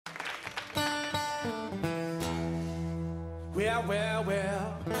well,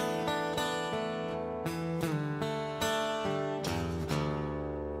 well, well.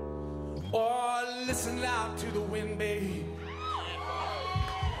 Oh, listen loud to the wind, babe,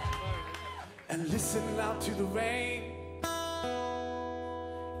 and listen loud to the rain.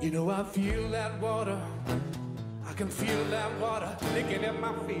 You know I feel that water, I can feel that water licking at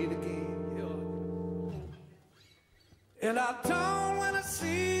my feet again. And I don't wanna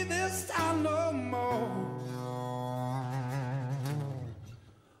see this town no more,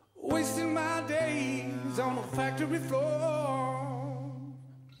 wasting my days on a factory floor.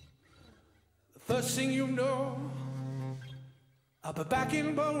 The first thing you know, I'll be back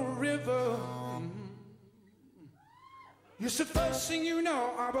in Bow River. Yes, the first thing you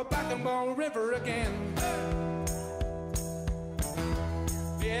know, I'll be back in Bow River again.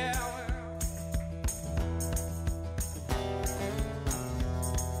 Yeah.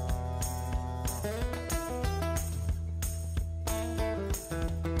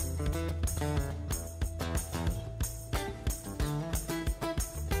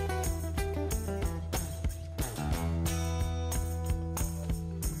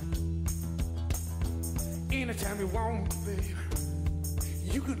 Anytime you want, babe,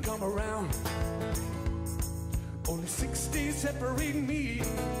 you can come around. Only 6 days separate me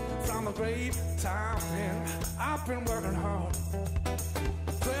from a great time, and I've been working hard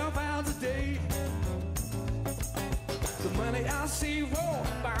 12 hours a day. The money I save won't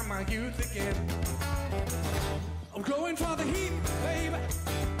buy my youth again. I'm going for the heat, baby,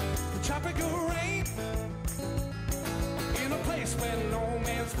 the tropical rain, in a place where no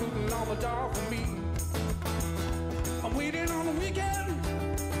man's putting on the door for me. I'm waiting on the weekend,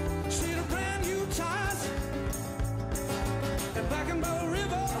 see the brand new tires, and back in Bow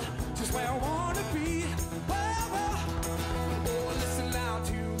River, just where I wanna be. Well, well, oh, listen loud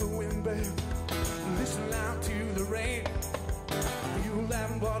to the wind, babe, listen loud to the rain. Feel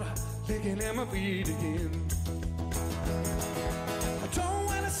that water licking at my feet again. I don't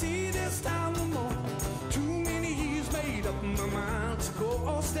wanna see this town no more. Too many years made up my mind to go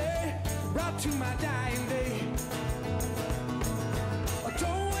or stay right to my dying day. I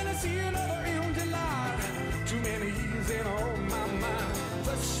don't wanna see another empty lot. Too many years in all my mind.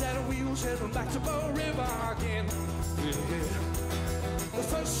 The shadow wheels heading back to Bow River again. Yeah. The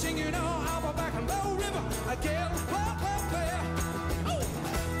first thing you know, I'll be back in Bow River again. Whoa, whoa, whoa.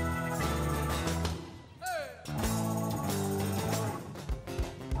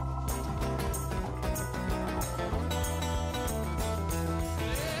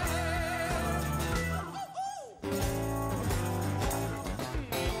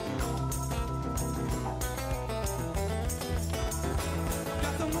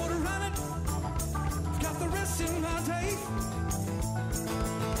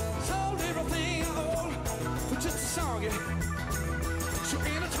 So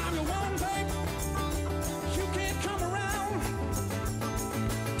anytime you want, babe, you can't come around.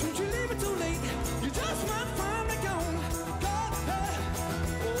 Don't you leave it too late, you just might find me gone. God,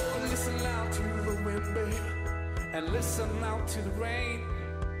 oh, listen loud to the wind, babe, and listen loud to the rain.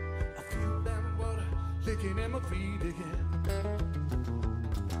 I feel that water licking at my feet again.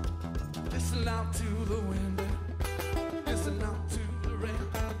 Listen loud to the wind, babe, listen loud to the rain.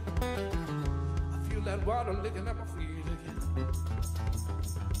 That water licking at my feet again.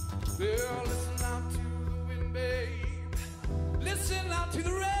 Well, listen out to the wind, babe, listen out to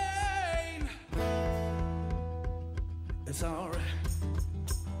the rain. It's alright.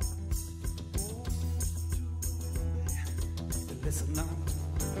 Listen now,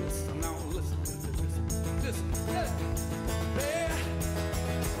 listen now, listen, listen, hey.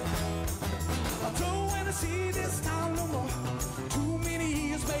 I don't wanna see this town no more. Too many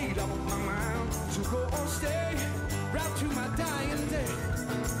years made up my mind to go or stay right to my dying day.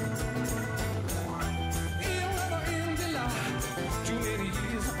 In another empty life, too many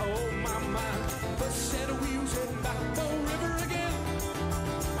years on my mind. First set of wheels heading back Bow River again.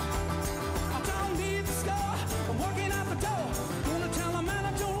 I don't need the scar, I'm walking out the door. Gonna tell a man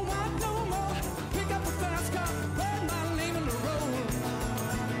I don't want no more. Pick up a fast car, write my name in the road.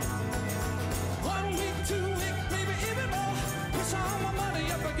 1 week, 2 weeks, maybe even more. Push all my money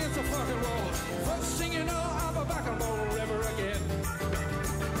up against the fucking wall. First thing you know, I'll be back on Bow River again.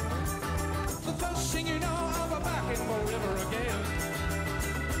 The first thing you know, I'll be back in Bow River again.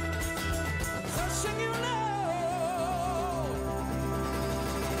 First thing you know,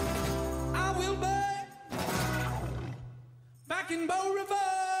 I will be back in Bow River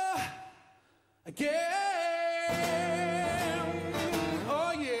again.